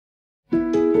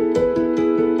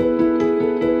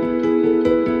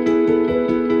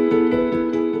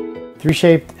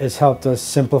3Shape has helped us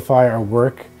simplify our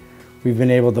work. We've been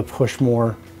able to push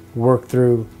more work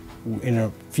through in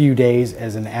a few days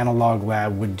as an analog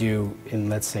lab would do in,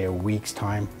 let's say, a week's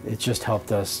time. It's just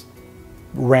helped us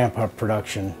ramp up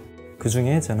production. 그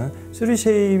중에 저는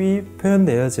 3쉐입이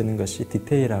표현되어지는 것이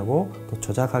디테일하고 또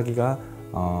조작하기가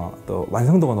또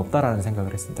완성도가 높다라는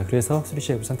생각을 했습니다. 그래서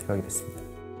 3쉐입을 선택하게 됐습니다.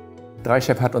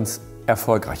 3Shape hat uns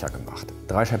erfolgreicher gemacht.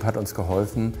 3Shape hat uns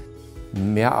geholfen,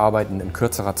 mehr Arbeiten in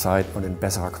kürzerer Zeit und in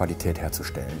besserer Qualität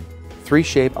herzustellen.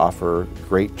 3Shape offer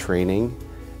great training,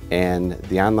 and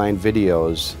the online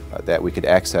videos that we could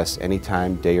access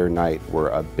anytime, day or night,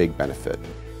 were a big benefit.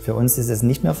 Für uns ist es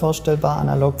nicht mehr vorstellbar,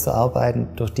 analog zu arbeiten.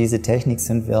 Durch diese Technik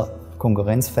sind wir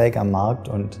konkurrenzfähig am Markt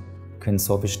und können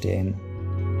so bestehen.